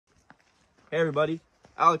Hey everybody,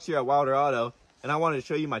 Alex here at Wilder Auto, and I wanted to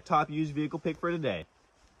show you my top used vehicle pick for today.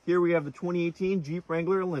 Here we have the 2018 Jeep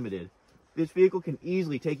Wrangler Limited. This vehicle can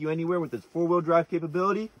easily take you anywhere with its 4-wheel drive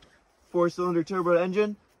capability, 4-cylinder turbo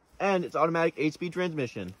engine, and its automatic 8-speed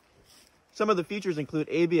transmission. Some of the features include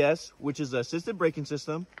ABS, which is the assisted braking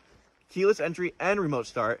system, keyless entry and remote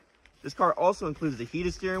start. This car also includes the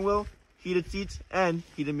heated steering wheel, heated seats, and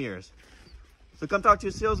heated mirrors. So come talk to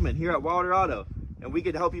a salesman here at Wilder Auto, and we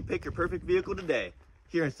can help you pick your perfect vehicle today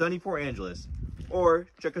here in sunny Port Angeles. Or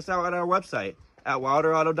check us out at our website at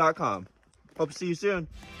wilderauto.com. Hope to see you soon.